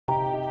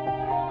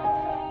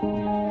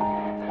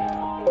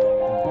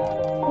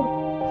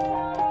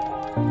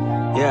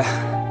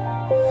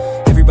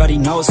Yeah. Everybody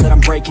knows that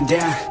I'm breaking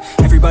down.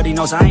 Everybody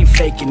knows I ain't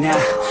faking now.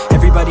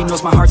 Everybody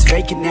knows my heart's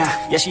vacant now.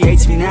 Yeah, she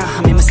hates me now,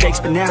 I made mistakes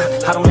but now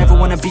I don't ever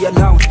wanna be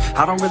alone.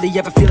 I don't really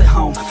ever feel at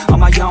home. On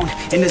my own,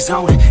 in the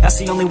zone, that's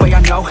the only way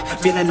I know.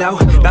 Feeling low,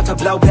 about to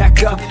blow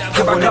back up.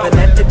 I won't ever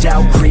let the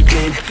doubt creep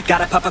in.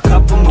 Gotta pop a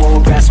couple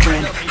more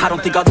aspirin. I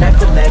don't think I'll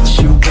ever let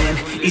you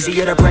in.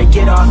 Easier to break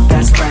it off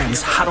best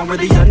friends. I don't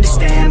really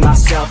understand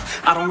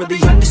myself. I don't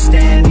really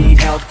understand, need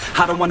help.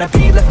 I don't wanna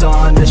be left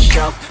on the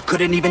shelf.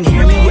 Couldn't even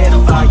hear me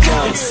if I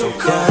yelled. It's so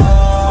cold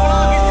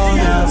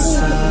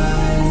outside,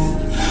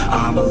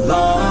 I'm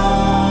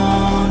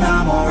alone,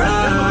 I'm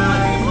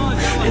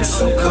alright. It's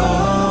so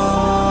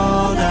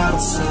cold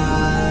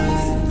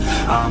outside,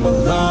 I'm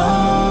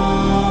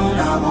alone,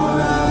 I'm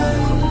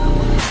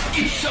alright.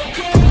 It's so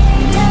cold.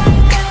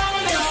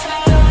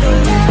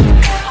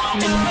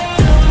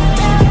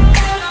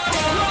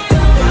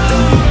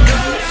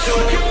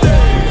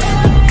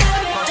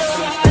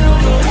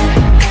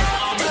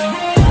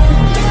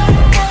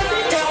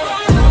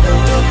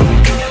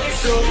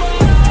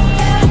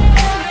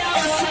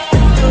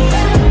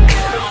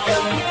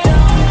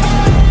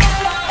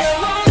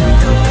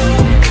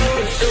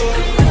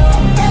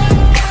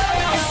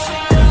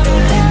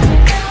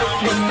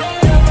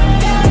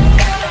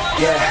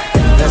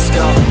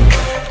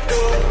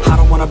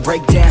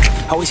 Break down,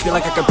 always feel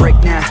like I could break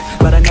now,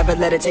 but I never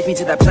let it take me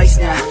to that place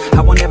now.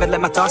 I won't ever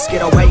let my thoughts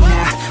get away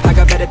now. I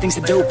got better things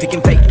to do,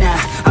 picking fake now.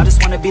 I just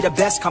wanna be the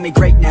best, call me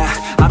great now.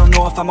 I don't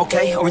know if I'm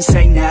okay or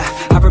insane now.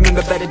 I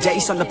remember better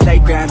days on the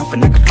playground,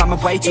 hoping I could find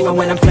my way to even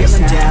when I'm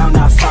feeling down.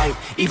 I fight,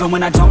 even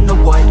when I don't know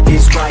what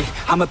is right.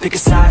 I'ma pick a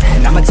side,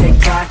 and I'ma take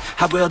pride.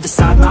 I will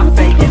decide my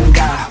fate and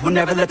die. Will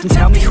never let them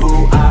tell me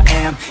who I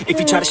am. If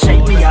you try to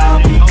shake me,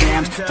 I'll be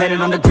damned. Planet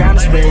on the ground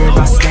is where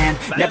I stand.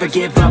 Never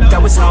give up,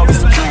 that was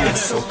always the plan.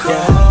 It's so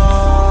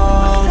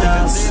cold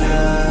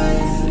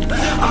outside,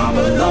 I'm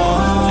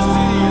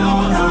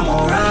alone, I'm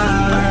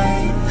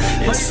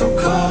alright. It's so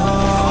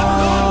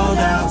cold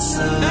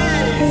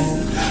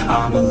outside,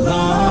 I'm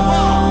alone.